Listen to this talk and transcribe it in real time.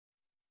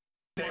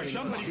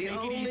The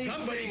only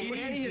thing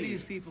any of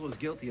these people is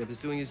guilty of is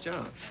doing his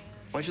job.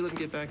 Why should let him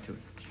get back to it?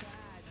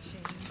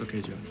 It's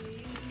okay, Joe.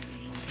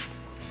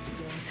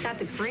 He's got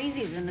the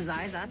crazies in his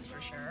eyes, that's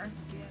for sure.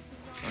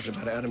 Talking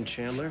about Adam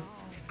Chandler?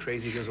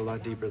 Crazy goes a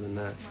lot deeper than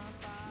that.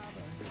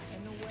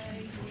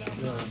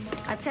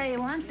 I'll tell you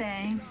one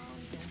thing.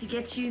 To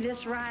get you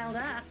this riled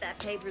up, that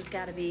paper's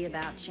got to be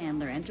about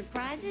Chandler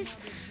Enterprises,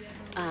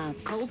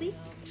 Colby,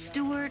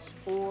 Stewart,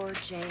 or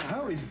J.R.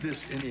 How is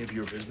this any of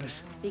your business?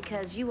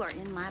 Because you are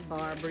in my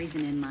bar,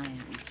 breathing in my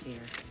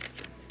atmosphere.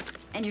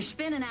 And you're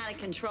spinning out of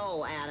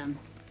control, Adam.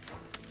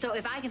 So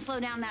if I can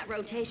slow down that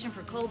rotation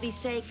for Colby's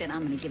sake, then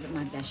I'm going to give it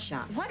my best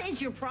shot. What is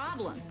your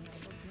problem?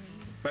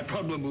 My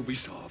problem will be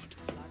solved.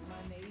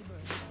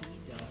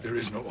 There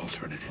is no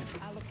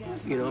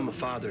alternative. You know, I'm a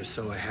father,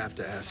 so I have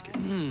to ask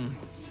you.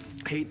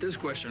 Hate this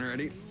question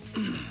already.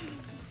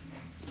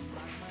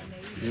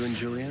 You and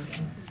Julia?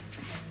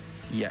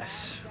 Yes,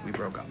 we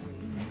broke up.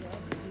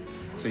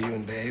 So you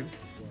and Babe?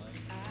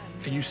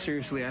 Are you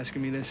seriously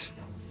asking me this?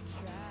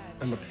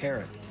 I'm a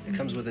parent. It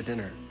comes with a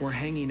dinner. We're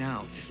hanging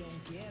out.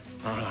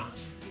 Ah,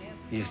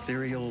 the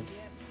ethereal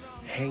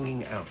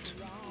hanging out.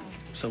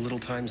 So little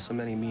time, so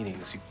many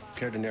meetings. You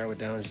care to narrow it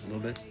down just a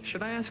little bit?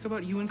 Should I ask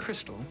about you and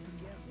Krystal?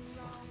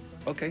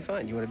 Okay,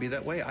 fine. You want to be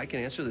that way? I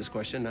can answer this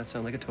question and not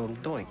sound like a total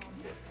doink.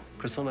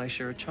 Krystal and I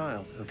share a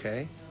child,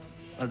 okay?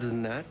 Other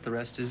than that, the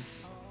rest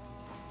is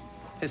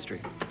history.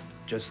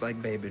 Just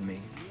like Babe and me.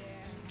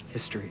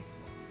 History.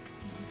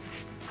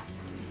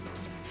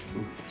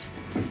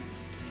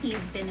 He's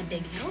been a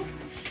big help.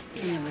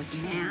 And there was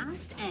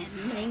math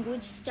and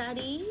language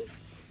studies.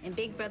 And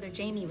Big Brother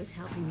Jamie was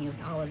helping me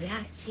with all of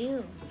that,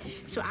 too.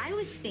 So I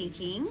was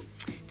thinking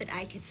that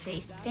I could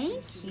say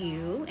thank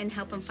you and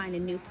help him find a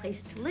new place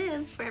to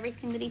live for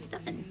everything that he's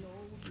done.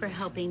 For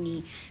helping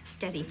me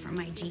study for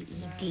my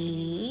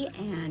GED,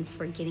 and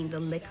for getting the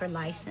liquor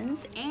license,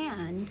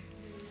 and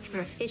for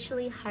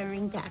officially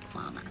hiring back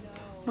Mama.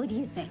 What do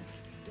you think?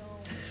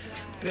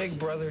 Big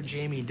Brother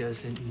Jamie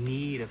doesn't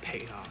need a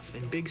payoff,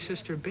 and Big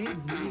Sister Babe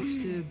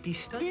needs to be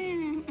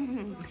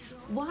studying.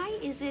 Why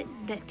is it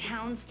that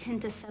towns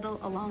tend to settle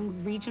along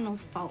regional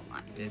fault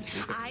lines?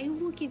 I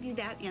will give you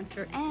that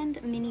answer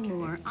and many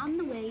more on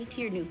the way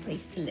to your new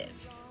place to live.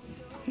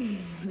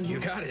 You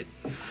got it.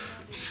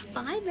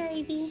 Bye,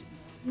 baby.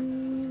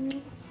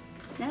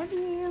 Love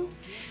you.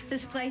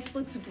 This place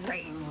looks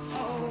great.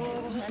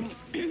 Oh,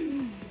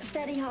 honey.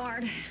 Study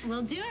hard.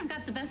 Will do. I've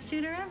got the best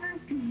tutor ever.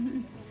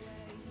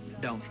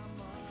 Don't.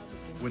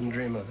 Wouldn't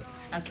dream of it.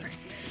 Okay.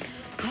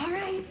 All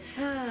right.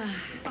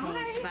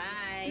 Bye.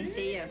 Bye.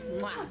 See you.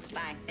 Mwah.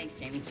 Bye. Thanks,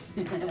 Jamie.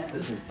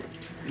 Listen,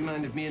 you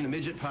mind if me and the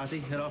midget posse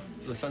head off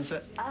the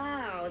sunset?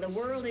 Oh, the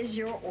world is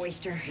your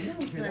oyster.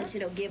 Plus,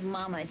 it'll give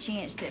Mama a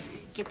chance to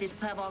get this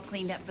pub all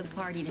cleaned up for the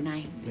party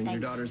tonight. And Thanks. your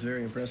daughter's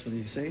very impressed with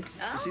you, see?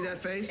 Oh. You see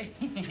that face?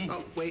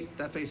 Oh, wait,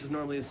 that face is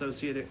normally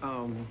associated,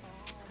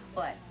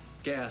 What?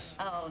 gas.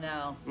 Oh,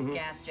 no. Mhm.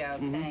 Gas joke.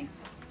 Mhm. Thanks.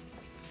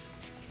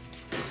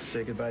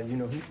 Say goodbye to you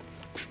know who?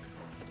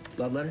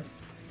 Love letter?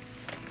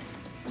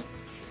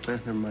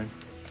 Never mind.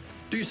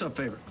 Do yourself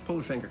a favor. Pull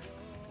her finger.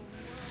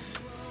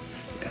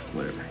 Yeah,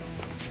 whatever.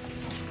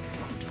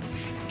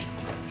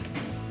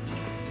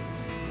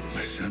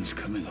 My son's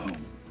coming home.